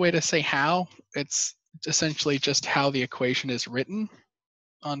easy way to say how. It's essentially just how the equation is written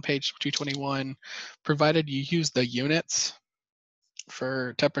on page 221, provided you use the units.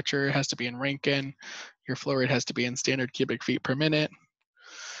 For temperature, it has to be in Rankine. Your flow rate has to be in standard cubic feet per minute.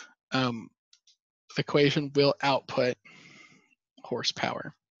 The equation will output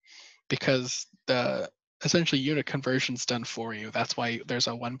horsepower because the essentially unit conversion is done for you. That's why there's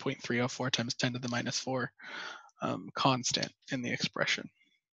a 1.304 times 10 to the minus 4 constant in the expression.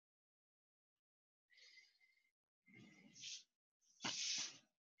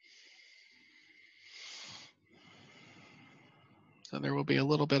 So there will be a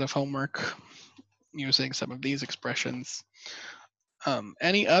little bit of homework using some of these expressions.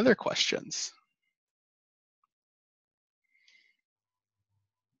 Any other questions?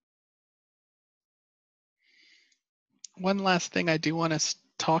 One last thing I do want to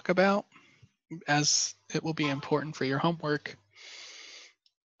talk about, as it will be important for your homework,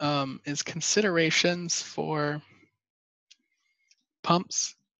 is considerations for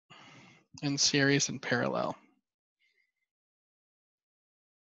pumps in series and parallel.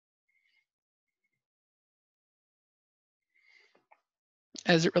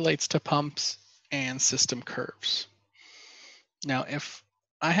 As it relates to pumps and system curves. Now, if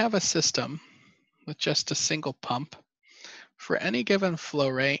I have a system with just a single pump, for any given flow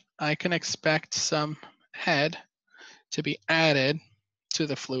rate, I can expect some head to be added to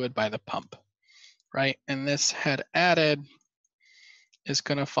the fluid by the pump, right? And this head added is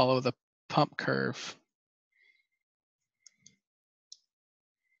going to follow the pump curve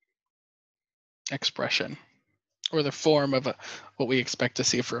expression, or the form of what we expect to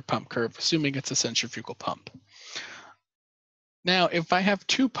see for a pump curve, assuming it's a centrifugal pump. Now, if I have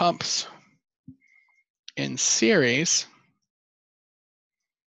two pumps in series,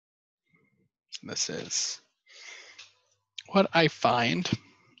 this is what I find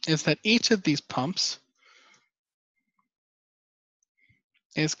is that each of these pumps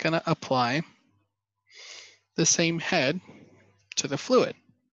is going to apply the same head to the fluid,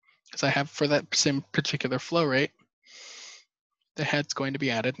 because I have for that same particular flow rate, the head's going to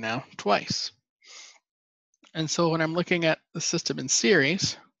be added now twice. And so when I'm looking at the system in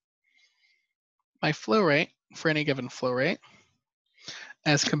series, my flow rate for any given flow rate,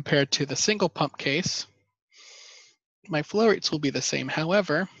 as compared to the single pump case, my flow rates will be the same.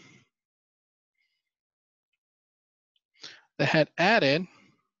 However, the head added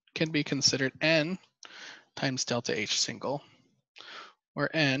can be considered N times delta H single,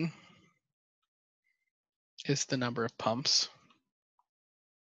 where N is the number of pumps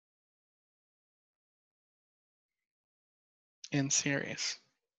in series.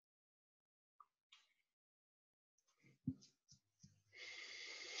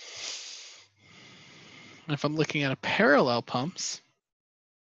 If I'm looking at a parallel pumps,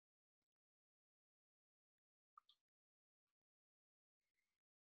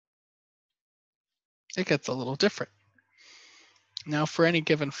 it gets a little different. Now for any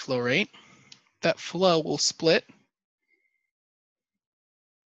given flow rate, that flow will split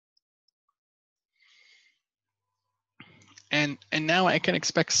and now I can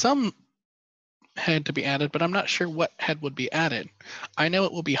expect some head to be added, but I'm not sure what head would be added. I know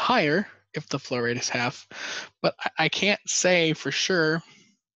it will be higher if the flow rate is half, but I can't say for sure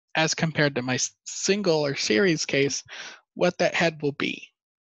as compared to my single or series case what that head will be.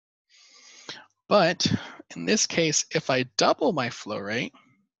 But in this case, if I double my flow rate,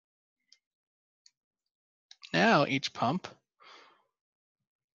 now each pump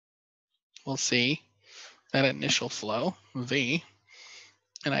will see that initial flow, V,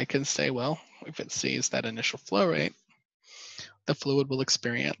 and I can say, well, if it sees that initial flow rate, the fluid will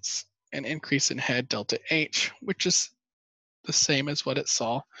experience an increase in head delta H, which is the same as what it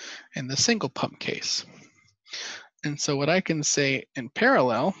saw in the single pump case. And so what I can say in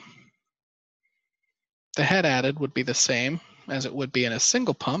parallel, the head added would be the same as it would be in a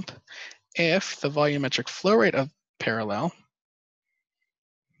single pump if the volumetric flow rate of parallel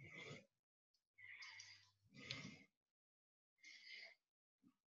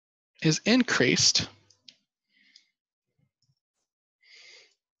is increased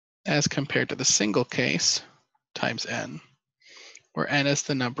as compared to the single case times N, where N is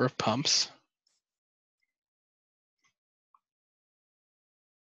the number of pumps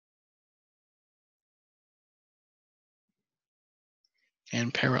in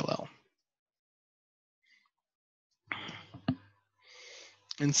parallel.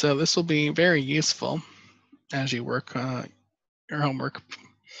 And so this will be very useful as you work your homework,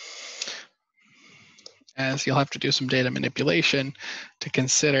 as you'll have to do some data manipulation to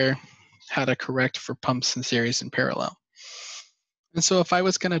consider how to correct for pumps in series and parallel. And so if I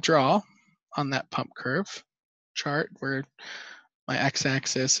was going to draw on that pump curve chart where my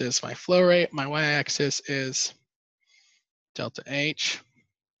x-axis is my flow rate, my y-axis is delta H,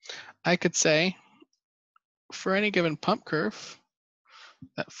 I could say for any given pump curve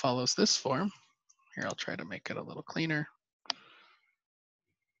that follows this form, here I'll try to make it a little cleaner.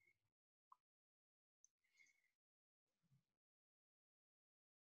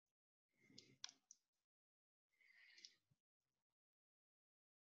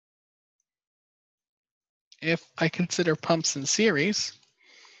 If I consider pumps in series,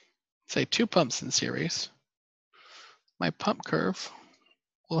 say 2 pumps in series, my pump curve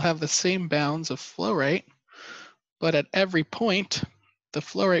will have the same bounds of flow rate, but at every point, the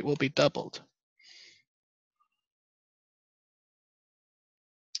flow rate will be doubled.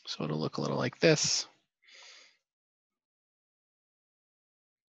 So it'll look a little like this.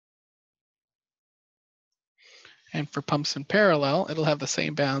 And for pumps in parallel, it'll have the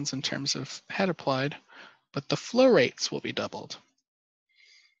same bounds in terms of head applied, but the flow rates will be doubled.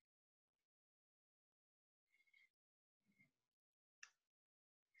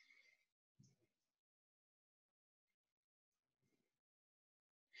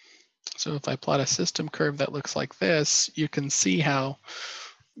 So if I plot a system curve that looks like this, you can see how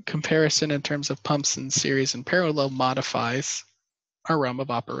comparison in terms of pumps in series and parallel modifies our realm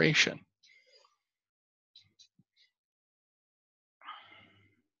of operation.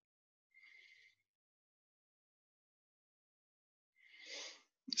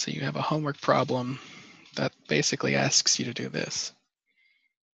 So you have a homework problem that basically asks you to do this.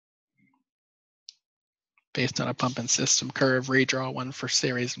 Based on a pump and system curve, redraw one for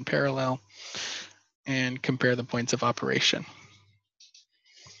series and parallel, and compare the points of operation.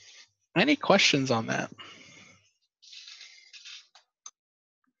 Any questions on that?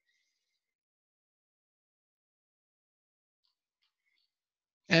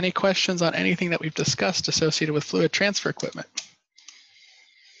 Any questions on anything that we've discussed associated with fluid transfer equipment?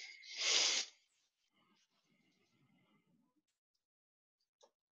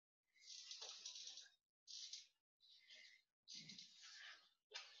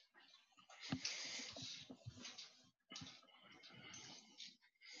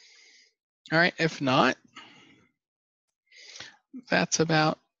 All right, if not, that's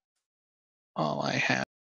about all I have.